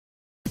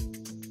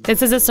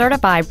This is a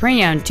certified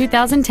pre-owned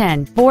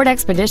 2010 Ford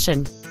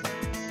Expedition.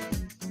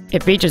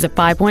 It features a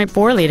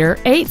 5.4-liter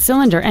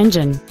 8-cylinder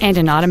engine and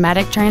an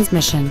automatic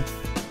transmission.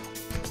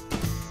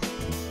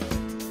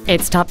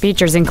 Its top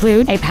features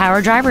include a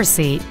power driver's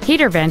seat,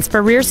 heater vents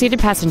for rear-seated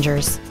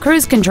passengers,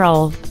 cruise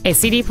control, a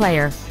CD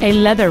player, a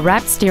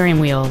leather-wrapped steering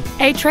wheel,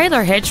 a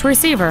trailer hitch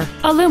receiver,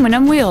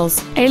 aluminum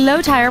wheels, a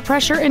low tire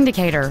pressure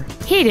indicator,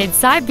 heated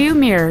side view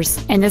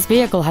mirrors, and this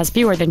vehicle has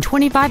fewer than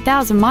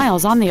 25,000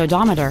 miles on the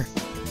odometer.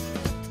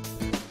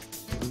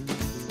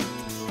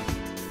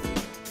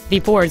 The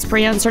Ford's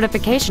pre-owned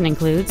certification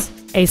includes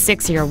a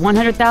 6-year,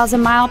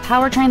 100,000-mile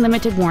powertrain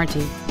limited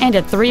warranty and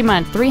a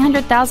 3-month,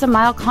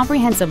 300,000-mile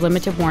comprehensive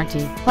limited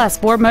warranty, plus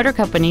Ford Motor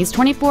Company's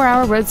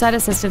 24-hour roadside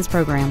assistance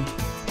program.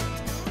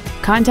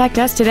 Contact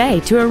us today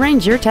to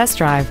arrange your test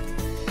drive.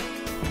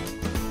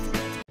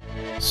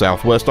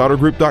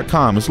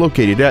 SouthwestAutoGroup.com is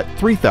located at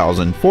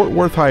 3000 Fort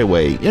Worth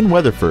Highway in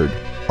Weatherford.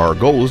 Our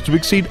goal is to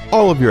exceed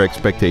all of your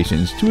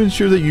expectations to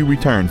ensure that you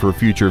return for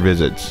future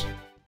visits.